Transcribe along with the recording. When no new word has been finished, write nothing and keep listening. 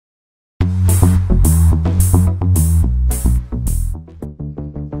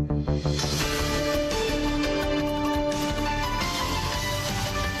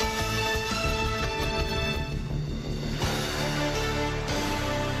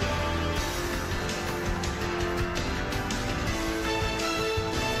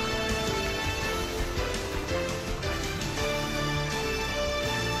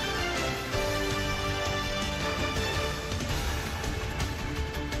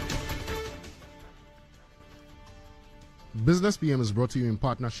Business PM is brought to you in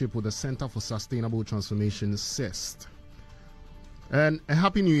partnership with the Center for Sustainable Transformation, CeST. And a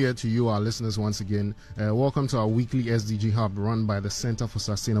happy new year to you, our listeners, once again. Welcome to our weekly SDG-Hub run by the Center for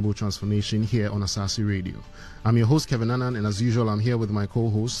Sustainable Transformation here on Asaase Radio. I'm your host, Kevin Annan, and as usual, I'm here with my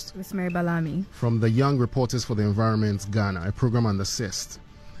co-host, Rosemary Balami, from the Young Reporters for the Environment, Ghana, a program under CeST.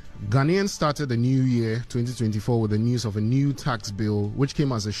 Ghanaians started the new year 2024 with the news of a new tax bill, which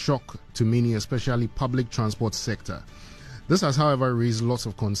came as a shock to many, especially public transport sector. This has, however, raised lots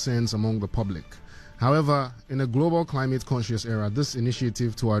of concerns among the public. However, in a global climate-conscious era, this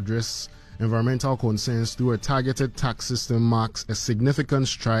initiative to address environmental concerns through a targeted tax system marks a significant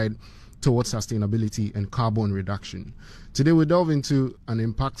stride towards sustainability and carbon reduction. Today, we delve into an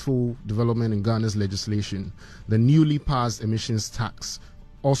impactful development in Ghana's legislation, the newly passed emissions tax,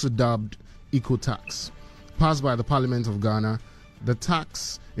 also dubbed eco-tax. Passed by the Parliament of Ghana, the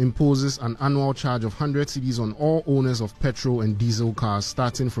tax imposes an annual charge of 100 cedis on all owners of petrol and diesel cars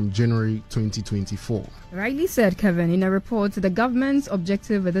starting from January 2024. Rightly said, Kevin. In a report, the government's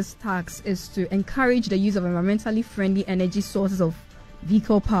objective with this tax is to encourage the use of environmentally friendly energy sources of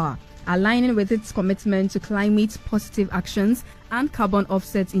vehicle power, aligning with its commitment to climate-positive actions and carbon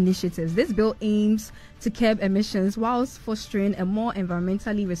offset initiatives. This bill aims to curb emissions whilst fostering a more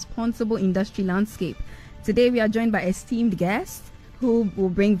environmentally responsible industry landscape. Today, we are joined by esteemed guests who will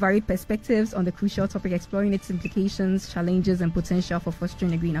bring varied perspectives on the crucial topic, exploring its implications, challenges, and potential for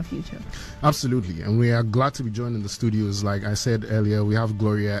fostering a greener future. Absolutely, and we are glad to be joined in the studios. Like I said earlier, we have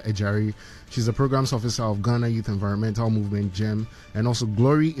Gloria Agyare. She's the Programs Officer of Ghana Youth Environmental Movement, GEM, and also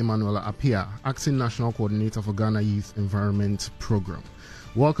Gloria Emmanuella, Appiah, Acting National Coordinator for Ghana Youth Environment Program.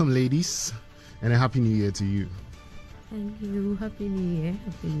 Welcome, ladies, and a Happy New Year to you. Thank you. Happy New Year.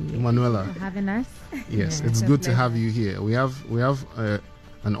 Happy New Year. Emmanuella. For having us. Yes, it's good to have you here. We have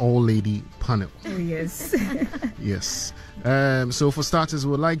an all-lady panel. Oh, yes. Yes. So for starters,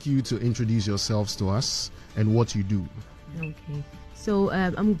 we would like you to introduce yourselves to us and what you do. Okay. So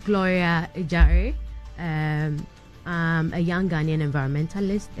I'm Gloria Agyare. I'm a young Ghanaian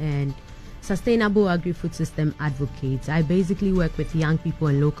environmentalist and sustainable agri-food system advocate. I basically work with young people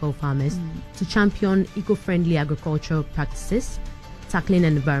and local farmers to champion eco-friendly agricultural practices, tackling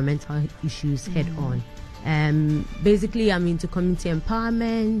environmental issues head-on. Basically, I'm into community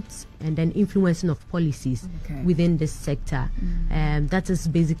empowerment and then influencing of policies within this sector. That is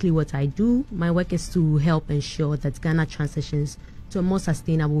basically what I do. My work is to help ensure that Ghana transitions to a more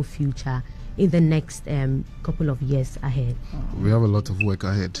sustainable future in the next couple of years ahead. We have a lot of work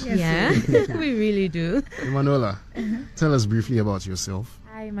ahead. Yes, yeah, we really do. Emmanuella, tell us briefly about yourself.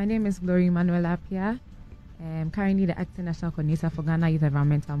 Hi, my name is Gloria Emmanuella Appiah. I'm currently the Acting National Coordinator for Ghana Youth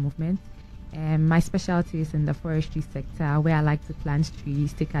Environmental Movement. My specialty is in the forestry sector, where I like to plant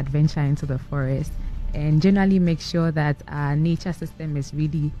trees, take adventure into the forest, and generally make sure that our nature system is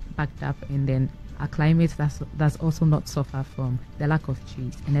really backed up, and then our climate does also not suffer from the lack of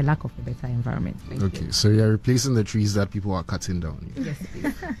trees and the lack of a better environment. Thank you. So you're replacing the trees that people are cutting down. Yes,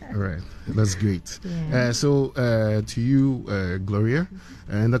 please. All right, that's great. Yeah. To you, Gloria,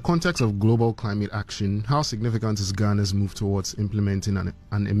 in the context of global climate action, how significant is Ghana's move towards implementing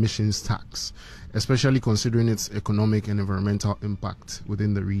an emissions tax, especially considering its economic and environmental impact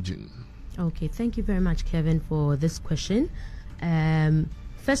within the region? Okay, thank you very much, Kevin, for this question.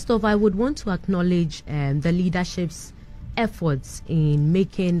 First off, I would want to acknowledge the leadership's efforts in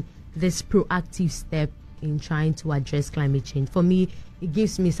making this proactive step in trying to address climate change. For me, it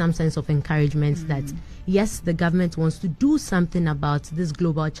gives me some sense of encouragement that, yes, the government wants to do something about this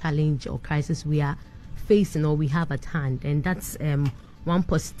global challenge or crisis we are facing or we have at hand. And that's one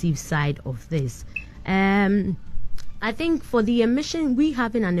positive side of this. I think for the emission, we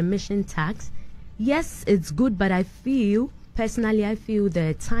having an emission tax, yes, it's good, but personally, I feel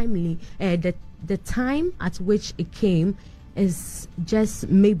the time at which it came is just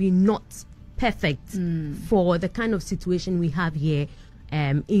maybe not perfect for the kind of situation we have here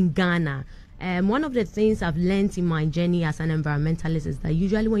in Ghana. One of the things I've learned in my journey as an environmentalist is that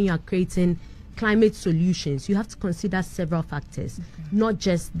usually when you are creating climate solutions, you have to consider several factors, not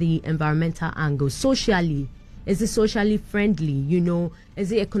just the environmental angle. Socially, is it socially friendly?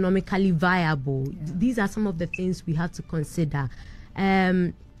 Is it economically viable? These are some of the things we have to consider.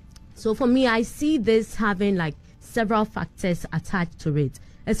 So for me, I see this having like several factors attached to it.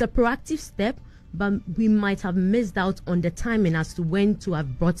 It's a proactive step, but we might have missed out on the timing as to when to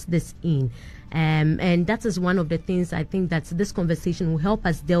have brought this in. And that is one of the things I think that this conversation will help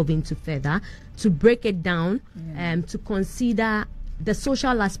us delve into further, to break it down, to consider the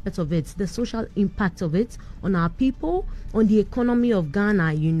social aspect of it, the social impact of it on our people, on the economy of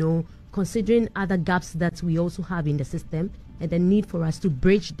Ghana, considering other gaps that we also have in the system, and the need for us to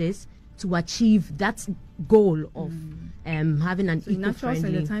bridge this to achieve that goal of having an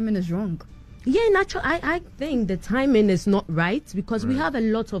eco-friendly. The timing is wrong. Yeah, natural. I think the timing is not right because we have a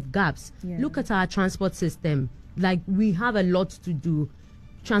lot of gaps. Yeah. Look at our transport system. Like, we have a lot to do.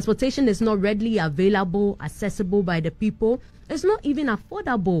 Transportation is not readily available, accessible by the people. It's not even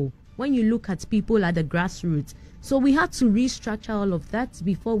affordable when you look at people at the grassroots. So we had to restructure all of that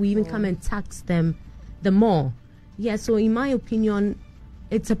before we even come and tax them the more. Yeah, so in my opinion,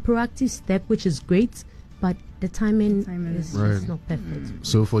 it's a proactive step, which is great, but the timing is not perfect.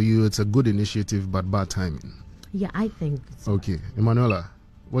 So for you, it's a good initiative, but bad timing. Yeah, I think so. Okay. Emmanuella,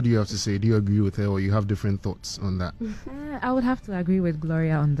 what do you have to say? Do you agree with her, or you have different thoughts on that? I would have to agree with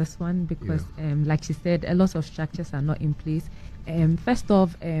Gloria on this one because, like she said, a lot of structures are not in place. First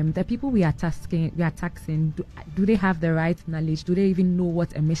off, the people we are taxing, do they have the right knowledge? Do they even know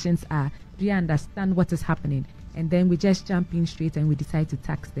what emissions are? Do they understand what is happening? And then we just jump in straight and we decide to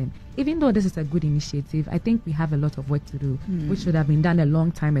tax them. Even though this is a good initiative, I think we have a lot of work to do, which should have been done a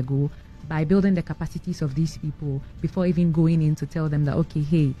long time ago, by building the capacities of these people before even going in to tell them that, okay,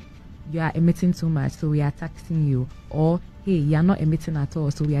 hey, you are emitting too much, so we are taxing you. Or, hey, you are not emitting at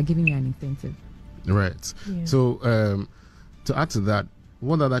all, so we are giving you an incentive. Right. Yeah. So, to add to that,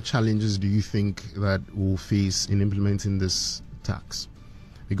 what other challenges do you think that we'll face in implementing this tax?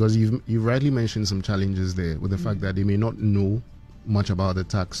 Because you've rightly mentioned some challenges there with the fact that they may not know much about the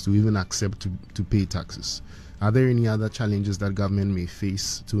tax to even accept to pay taxes. Are there any other challenges that government may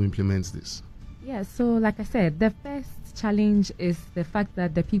face to implement this? Yeah, so like I said, the first challenge is the fact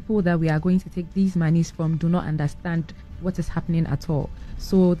that the people that we are going to take these monies from do not understand what is happening at all.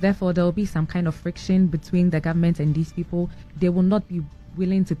 So therefore, there will be some kind of friction between the government and these people. They will not be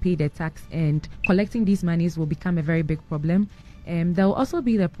willing to pay their tax, and collecting these monies will become a very big problem. There will also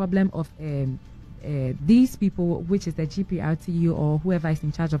be the problem of these people, which is the GPRTU or whoever is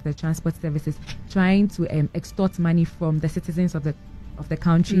in charge of the transport services, trying to extort money from the citizens of the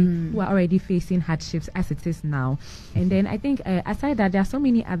country who are already facing hardships as it is now. And then I think aside that, there are so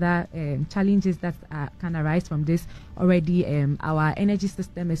many other challenges that can arise from this already. Our energy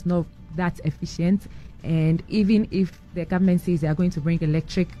system is not that efficient, and even if the government says they are going to bring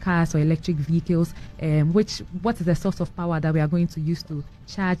electric cars or electric vehicles, what is the source of power that we are going to use to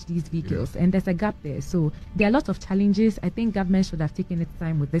charge these vehicles? And there's a gap there. So there are lots of challenges. I think government should have taken its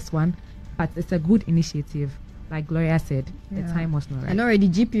time with this one, but it's a good initiative. Like Gloria said, the time was not right. And already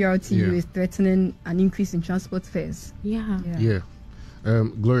GPRTU is threatening an increase in transport fares. Yeah.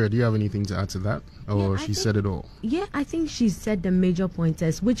 Gloria, do you have anything to add to that? Or she said it all? Yeah, I think she said the major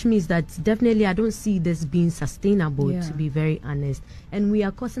pointers, which means that definitely I don't see this being sustainable, to be very honest. And we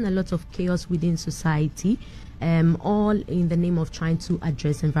are causing a lot of chaos within society, all in the name of trying to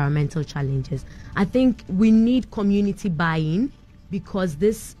address environmental challenges. I think we need community buy-in, because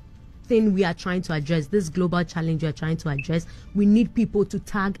this thing we are trying to address, this global challenge we are trying to address, we need people to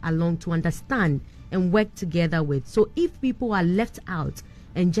tag along, to understand and work together with. So if people are left out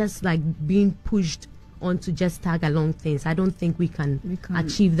and just like being pushed on to just tag along things, I don't think we can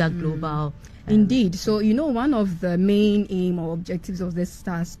achieve that global. Indeed. So, one of the main aim or objectives of this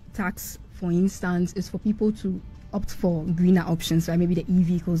tax, for instance, is for people to opt for greener options, right? Maybe the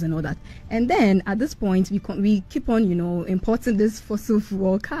e-vehicles and all that. And then at this point, we keep on, importing these fossil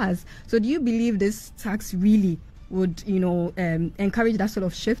fuel cars. So do you believe this tax really would, encourage that sort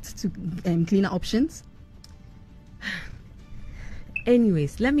of shift to cleaner options?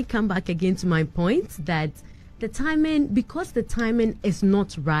 Anyways, let me come back again to my point that because the timing is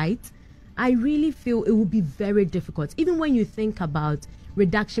not right, I really feel it will be very difficult. Even when you think about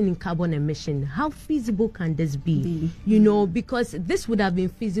reduction in carbon emission, how feasible can this be? Because this would have been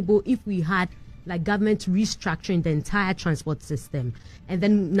feasible if we had like government restructuring the entire transport system. And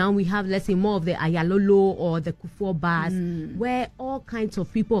then now we have, let's say, more of the Ayalolo or the Kufuor bus, where all kinds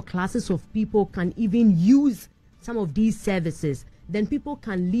of people, classes of people can even use some of these services. Then people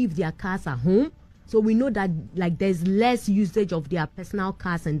can leave their cars at home. So we know that like there's less usage of their personal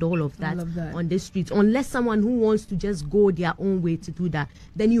cars and all of that on the streets, unless someone who wants to just go their own way to do that.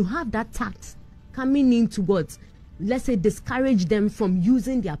 Then you have that tax coming in towards, let's say, discourage them from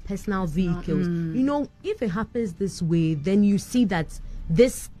using their personal vehicles. If it happens this way, then you see that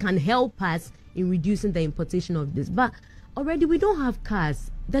this can help us in reducing the importation of this. But already we don't have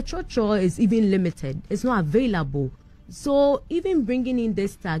cars. The trotro is even limited. It's not available. So even bringing in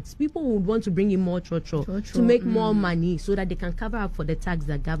this tax, people would want to bring in more trotro to make more money so that they can cover up for the tax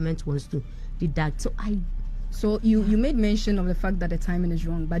that government wants to deduct. So So you made mention of the fact that the timing is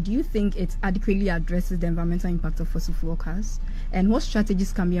wrong, but do you think it adequately addresses the environmental impact of fossil fuel cars? And what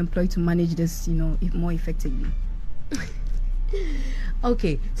strategies can be employed to manage this, more effectively?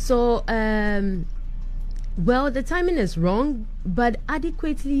 Okay, so well, the timing is wrong, but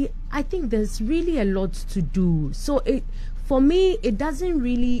adequately, I think there's really a lot to do. So for me, it doesn't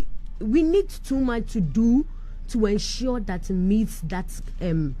really. We need too much to do to ensure that it meets that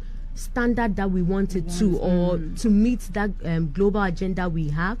standard that we want it to, or to meet that global agenda we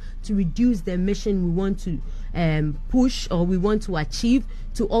have, to reduce the emission we want to push or we want to achieve,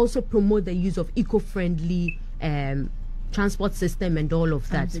 to also promote the use of eco-friendly transport system and all of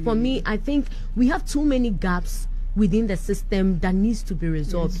that. Absolutely. For me, I think we have too many gaps within the system that needs to be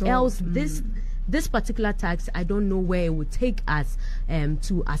resolved. Else, this particular tax, I don't know where it would take us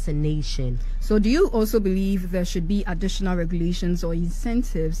to as a nation. So do you also believe there should be additional regulations or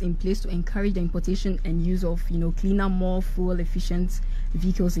incentives in place to encourage the importation and use of, cleaner, more fuel-efficient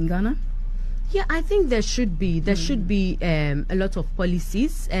vehicles in Ghana? Yeah, I think there should be. There should be a lot of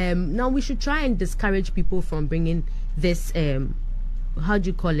policies. Now, we should try and discourage people from bringing this how do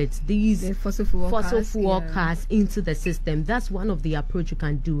you call it? These fossil fuel cars into the system. That's one of the approach you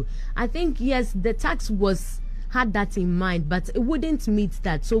can do. I think, yes, the tax had that in mind, but it wouldn't meet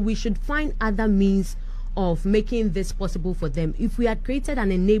that. So we should find other means of making this possible for them. If we had created an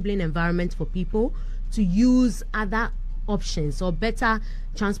enabling environment for people to use other options or better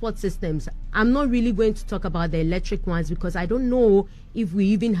transport systems, I'm not really going to talk about the electric ones because I don't know if we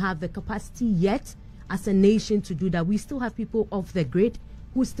even have the capacity yet as a nation to do that. We still have people off the grid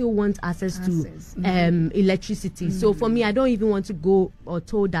who still want access to electricity. So for me, I don't even want to go or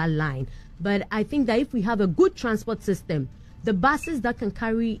toe that line. But I think that if we have a good transport system, the buses that can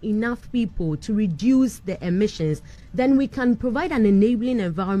carry enough people to reduce the emissions, then we can provide an enabling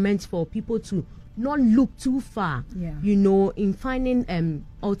environment for people to not look too far, in finding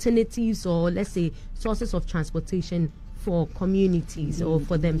alternatives or, let's say, sources of transportation for communities or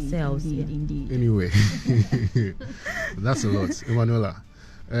for themselves. Indeed. Anyway, that's a lot. Emmanuella,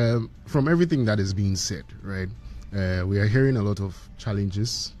 from everything that is being said, right, we are hearing a lot of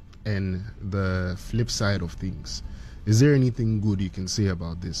challenges and the flip side of things. Is there anything good you can say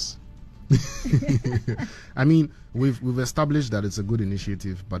about this? I mean, we've established that it's a good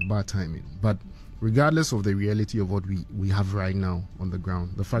initiative, but bad timing. But regardless of the reality of what we have right now on the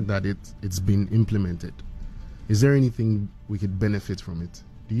ground, the fact that it's been implemented, is there anything we could benefit from it?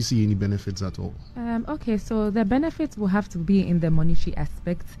 Do you see any benefits at all? Okay, so the benefits will have to be in the monetary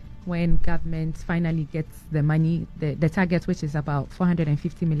aspect when government finally gets the money, the target, which is about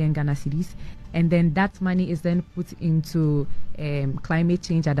 450 million Ghana cedis, and then that money is then put into climate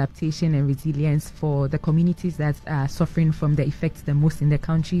change adaptation and resilience for the communities that are suffering from the effects the most in the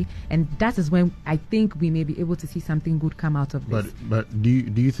country, and that is when I think we may be able to see something good come out of this. But do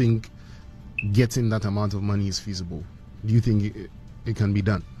you think getting that amount of money is feasible? Do you think it can be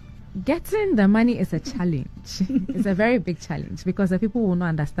done? Getting the money is a challenge. It's a very big challenge because the people will not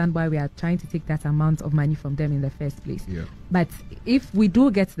understand why we are trying to take that amount of money from them in the first place. Yeah. But if we do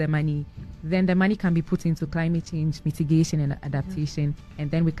get the money, then the money can be put into climate change mitigation and adaptation,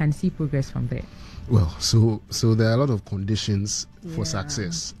 and then we can see progress from there. Well, so there are a lot of conditions for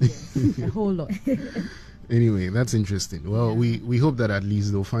success. A whole lot. Anyway, that's interesting. Well, we hope that at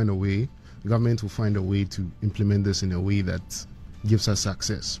least they'll find a way, the government will find a way to implement this in a way that gives us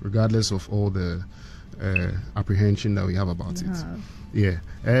success, regardless of all the apprehension that we have about it. Yeah,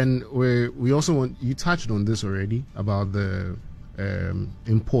 and we also want, you touched on this already, about the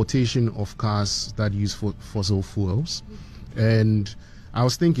importation of cars that use fossil fuels. And I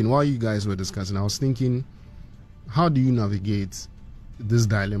was thinking, while you guys were discussing, I was thinking, how do you navigate this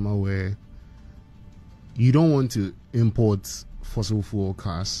dilemma where you don't want to import fossil fuel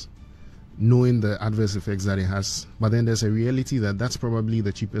cars, knowing the adverse effects that it has, but then there's a reality that that's probably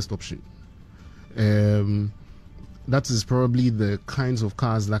the cheapest option. That is probably the kinds of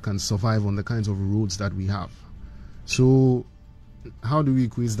cars that can survive on the kinds of roads that we have. So how do we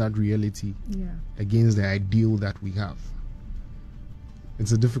equate that reality against the ideal that we have?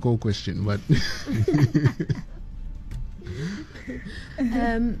 It's a difficult question, but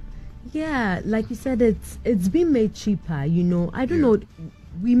like you said, it's been made cheaper, I don't know.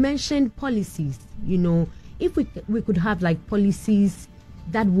 We mentioned policies, if we could have like policies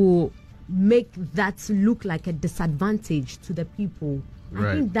that will make that look like a disadvantage to the people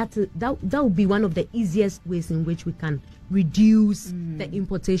I think that would be one of the easiest ways in which we can reduce the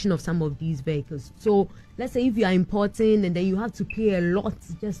importation of some of these vehicles. So let's say if you are importing and then you have to pay a lot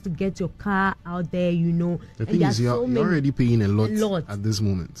just to get your car out there, you know. The thing is, you're already paying a lot at this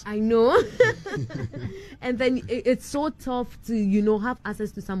moment. I know. And then it's so tough to, you know, have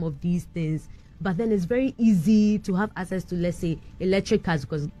access to some of these things. But then it's very easy to have access to, let's say, electric cars,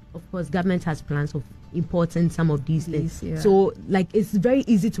 because, of course, government has plans of importing some of these things. Yeah. So, like, it's very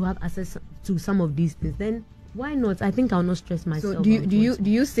easy to have access to some of these things. Then why not? I think I'll not stress myself. So do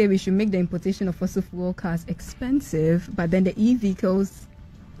you say we should make the importation of fossil fuel cars expensive, but then the e-vehicles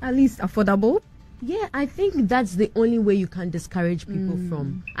at least affordable? Yeah, I think that's the only way you can discourage people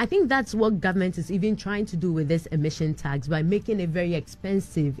from. I think that's what government is even trying to do with this emission tax, by making it very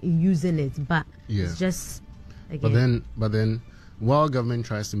expensive in using it. But it's just, again. But then, while government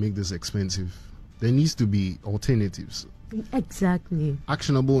tries to make this expensive, there needs to be alternatives. Exactly.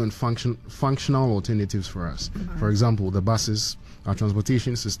 Actionable and functional alternatives for us. For example, the buses, our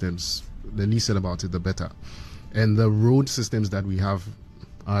transportation systems, the least said about it, the better. And the road systems that we have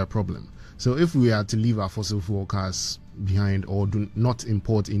are a problem. So if we are to leave our fossil fuel cars behind or do not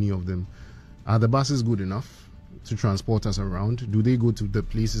import any of them, are the buses good enough to transport us around? Do they go to the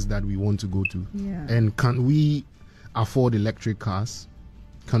places that we want to go to? Yeah. And can we afford electric cars?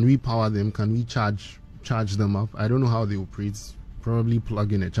 Can we power them? Can we charge them up? I don't know how they operate. Probably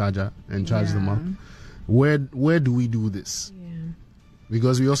plug in a charger and charge them up. Where do we do this? Yeah.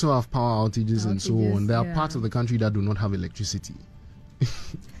 Because we also have power outages and so on. There are parts of the country that do not have electricity.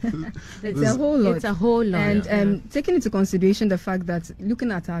 It's a whole lot. It's a whole lot. And taking into consideration the fact that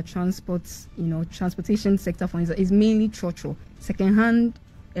looking at our transportation sector, for instance, is mainly trotro, second-hand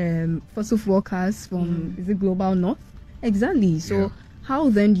fossil fuel cars from is it Global North? Exactly. So how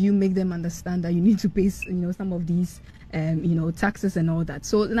then do you make them understand that you need to pay, some of these, taxes and all that?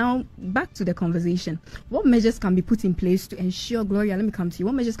 So now back to the conversation. What measures can be put in place to ensure, Gloria, let me come to you.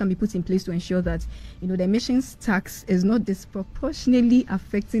 What measures can be put in place to ensure that, the emissions tax is not disproportionately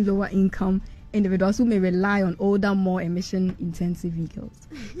affecting lower income individuals who may rely on older, more emission-intensive vehicles?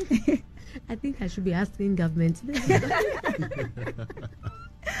 I think I should be asking government this.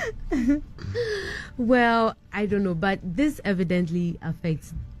 Well, I don't know, but this evidently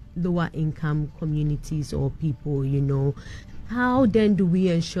affects lower income communities or people, How then do we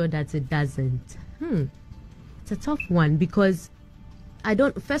ensure that it doesn't? It's a tough one, because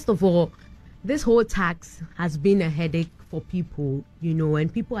first of all, this whole tax has been a headache for people,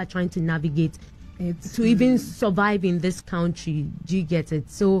 and people are trying to navigate to even survive in this country. Do you get it?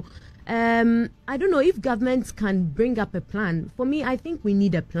 So I don't know if governments can bring up a plan. For me, I think we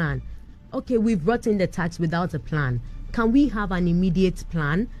need a plan. Okay, we've brought in the tax without a plan. Can we have an immediate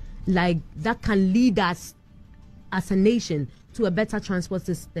plan like that can lead us as a nation to a better transport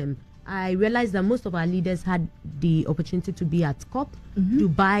system? I realized that most of our leaders had the opportunity to be at COP,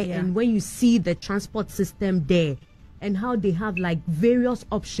 Dubai, and when you see the transport system there and how they have like various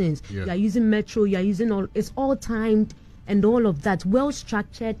options, you are using metro, you are using it's all timed and all of that, well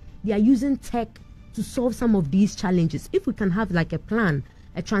structured. They are using tech to solve some of these challenges. If we can have like a plan,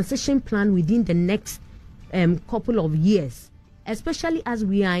 a transition plan within the next couple of years, especially as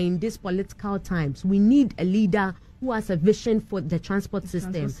we are in these political times, we need a leader who has a vision for the transport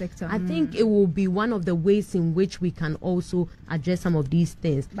system. I think it will be one of the ways in which we can also address some of these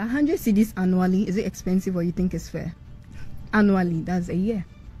things. But 100 cedis annually, is it expensive or you think it's fair? Annually, that's a year.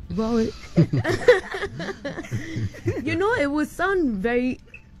 Well, it would sound very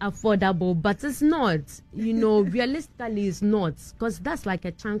affordable, but it's not. Realistically, it's not, because that's like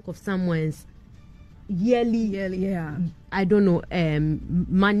a chunk of someone's yearly I don't know,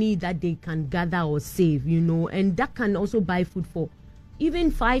 money that they can gather or save, and that can also buy food for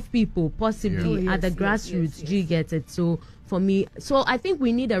even 5 people possibly at the grassroots. Do you get it? So for me, I think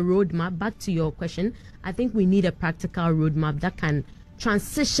we need a roadmap. Back to your question, I think we need a practical roadmap that can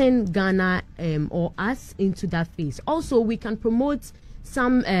transition Ghana or us into that phase. Also, we can promote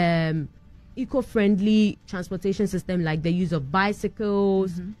some eco-friendly transportation system, like the use of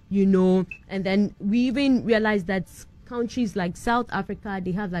bicycles, and then we even realize that countries like South Africa,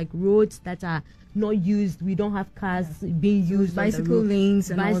 they have like roads that are not used. We don't have cars being used. Bicycle lanes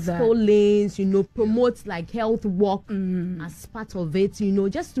and all that. Bicycle lanes, promote like health walk as part of it,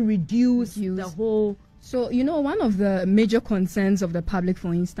 just to reduce the whole. So, one of the major concerns of the public,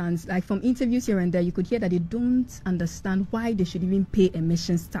 for instance, like from interviews here and there, you could hear that they don't understand why they should even pay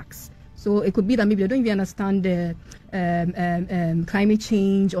emissions tax. So it could be that maybe they don't even understand the climate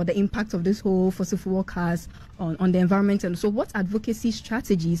change or the impact of this whole fossil fuel cars on the environment. And so what advocacy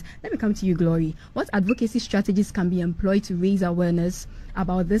strategies, let me come to you, Gloria, what advocacy strategies can be employed to raise awareness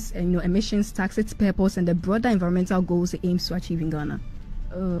about this emissions tax, its purpose, and the broader environmental goals it aims to achieve in Ghana?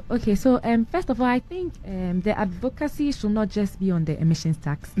 Okay, so first of all, I think the advocacy should not just be on the emissions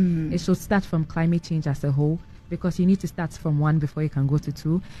tax. It should start from climate change as a whole, because you need to start from 1 before you can go to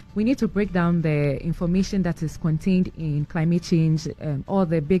 2. We need to break down the information that is contained in climate change, all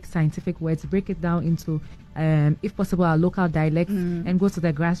the big scientific words, break it down into, if possible, our local dialects, and go to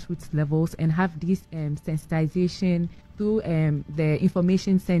the grassroots levels and have this sensitization through the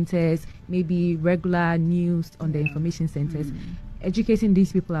information centers, maybe regular news on the information centers, educating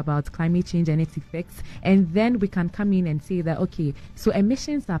these people about climate change and its effects. And then we can come in and say that, okay, so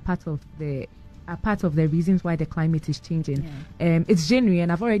emissions are part of the reasons why the climate is changing. It's January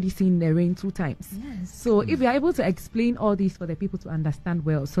and I've already seen the rain 2 times. So if we are able to explain all this for the people to understand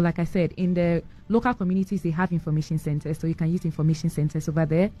well, so like I said, in the local communities they have information centers, so you can use information centers over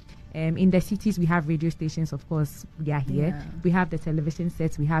there. In the cities we have radio stations, of course, we are here. We have the television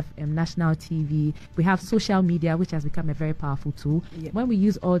sets, we have national TV, we have social media, which has become a very powerful tool. When we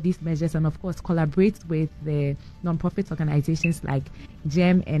use all these measures and of course collaborate with the non-profit organizations like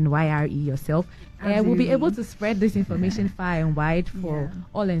GEM and YRE yourself, we'll be able to spread this information far and wide for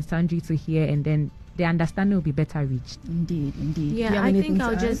all and sundry to hear, and then the understanding will be better reached. Indeed. Yeah, I think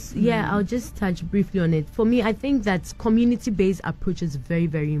I'll just touch briefly on it. For me, I think that community-based approach is very,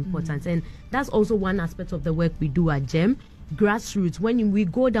 very important, and that's also one aspect of the work we do at GEM. Grassroots. When we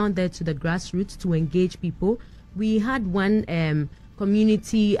go down there to the grassroots to engage people, we had one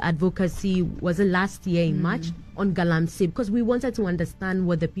community advocacy, was it last year in March, on Galamsey, because we wanted to understand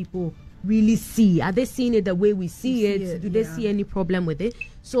what the people really see. Are they seeing it the way we see it? Do they see any problem with it?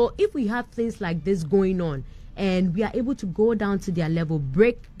 So if we have things like this going on and we are able to go down to their level,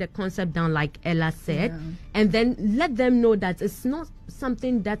 break the concept down like Ella said, and then let them know that it's not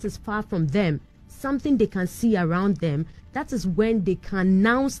something that is far from them, something they can see around them, that is when they can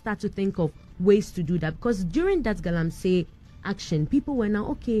now start to think of ways to do that. Because during that Galamsey action, people were now,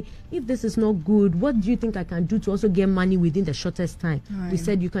 okay, if this is not good, what do you think I can do to also get money within the shortest time? We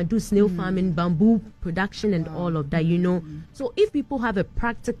said you can do snail farming, bamboo production, and all of that, So if people have a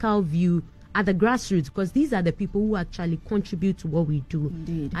practical view at the grassroots, because these are the people who actually contribute to what we do,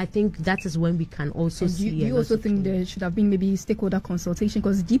 I think that is when we can also see. You also think there should have been maybe stakeholder consultation,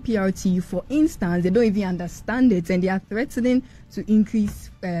 because GPRT, for instance, they don't even understand it and they are threatening to increase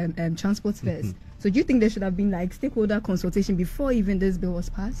transport fares. So do you think there should have been like stakeholder consultation before even this bill was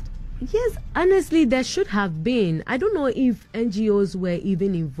passed? Yes, honestly, there should have been. I don't know if NGOs were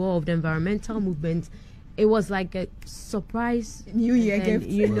even involved, environmental movements. It was like a surprise New Year gift.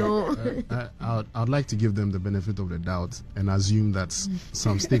 I'd like to give them the benefit of the doubt and assume that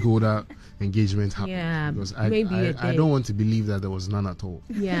some stakeholder engagement happened. Yeah, because I don't want to believe that there was none at all.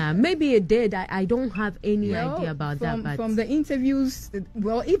 Yeah, maybe it did. I don't have any idea about that. But from the interviews,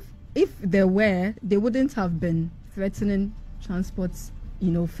 well, if there were, they wouldn't have been threatening transport's,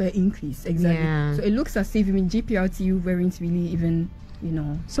 fare increase. Exactly. Yeah. So it looks as if GPRT weren't really even,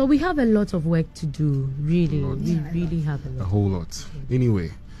 So we have a lot of work to do. Really, we really have a lot. A whole lot.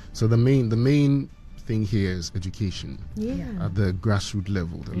 Anyway, so the main thing here is education at the grassroots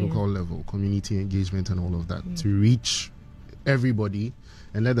level, the local level, community engagement, and all of that to reach everybody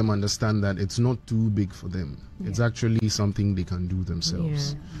and let them understand that it's not too big for them. It's actually something they can do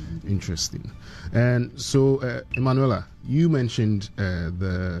themselves. Interesting. And so, Emmanuella, you mentioned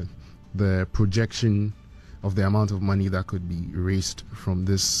the projection of the amount of money that could be raised from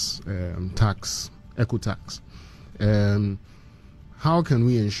this eco-tax. How can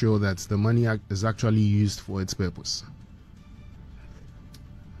we ensure that the money is actually used for its purpose?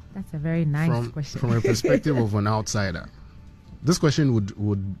 That's a very nice question. From a perspective of an outsider, this question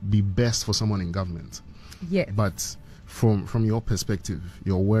would be best for someone in government. Yes. But from your perspective,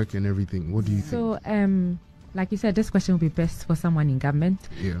 your work and everything, what do you think? So, like you said, this question will be best for someone in government.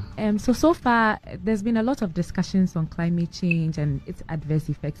 Yeah. So far, there's been a lot of discussions on climate change and its adverse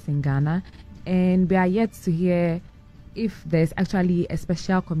effects in Ghana, and we are yet to hear if there's actually a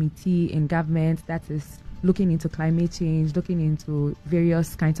special committee in government that is looking into climate change, looking into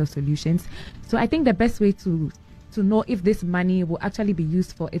various kinds of solutions. So I think the best way to know if this money will actually be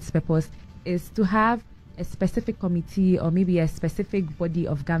used for its purpose is to have a specific committee or maybe a specific body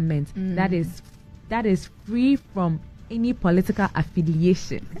of government that is free from any political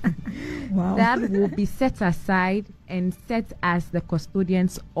affiliation. Wow. That will be set aside and set as the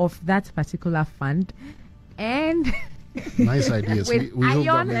custodians of that particular fund, and Nice ideas. With we hope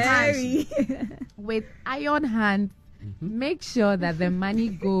that iron makes sense. hands, with iron hands, make sure that the money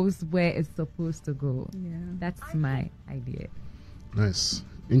goes where it's supposed to go. Yeah. That's my idea. Nice.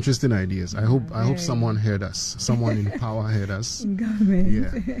 Interesting ideas. I hope someone heard us. Someone in power heard us. In government.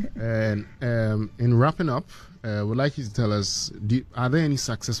 Yeah. And in wrapping up, we'd like you to tell us, are there any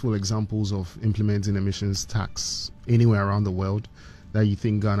successful examples of implementing emissions tax anywhere around the world that you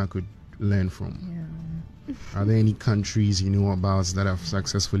think Ghana could learn from? Yeah. Are there any countries you know about that have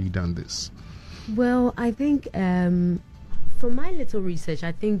successfully done this? Well, I think from my little research,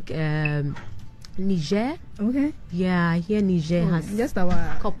 I think Niger. Okay. Yeah, here Niger has just our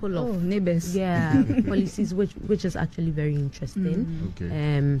couple of neighbors. Yeah, policies which is actually very interesting.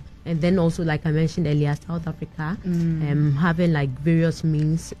 Okay. And then also, like I mentioned earlier, South Africa having like various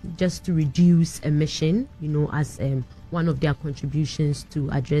means just to reduce emission, as one of their contributions to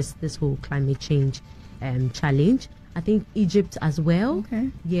address this whole climate change challenge. I think Egypt as well. Okay.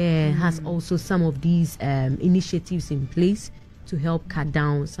 Yeah, has also some of these initiatives in place to help cut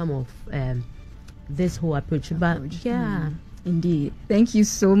down some of this whole approach. But yeah. Indeed. Thank you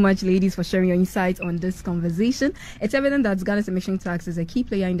so much, ladies, for sharing your insights on this conversation. It's evident that Ghana's emission tax is a key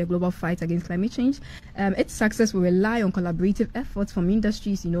player in the global fight against climate change. Its success will rely on collaborative efforts from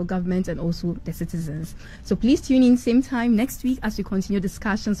industries, government, and also the citizens. So please tune in same time next week as we continue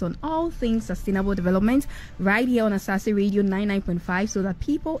discussions on all things sustainable development right here on Asaase Radio 99.5 so that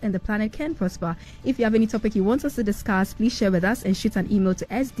people and the planet can prosper. If you have any topic you want us to discuss, please share with us and shoot an email to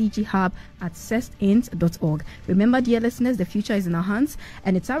sdghub@cestint.org. Remember, dear listeners, the future is in our hands,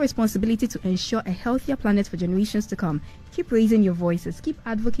 and it's our responsibility to ensure a healthier planet for generations to come. Keep raising your voices, keep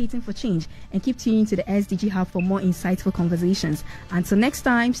advocating for change, and keep tuning to the SDG-Hub for more insightful conversations. Until next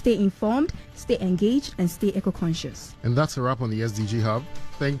time, stay informed, stay engaged, and stay eco-conscious. And that's a wrap on the SDG-Hub.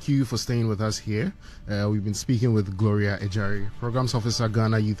 Thank you for staying with us here. We've been speaking with Gloria Agyare, Programs Officer,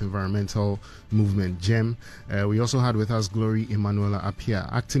 Ghana Youth Environmental Movement, GEM. We also had with us Emmanuella, Appiah,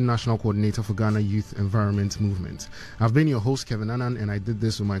 Acting National Coordinator for Ghana Youth Environment Movement. I've been your host, Kevin Annan, and I did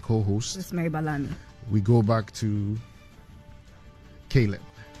this with my co-host, Rosemary Balami. We go back to Caleb.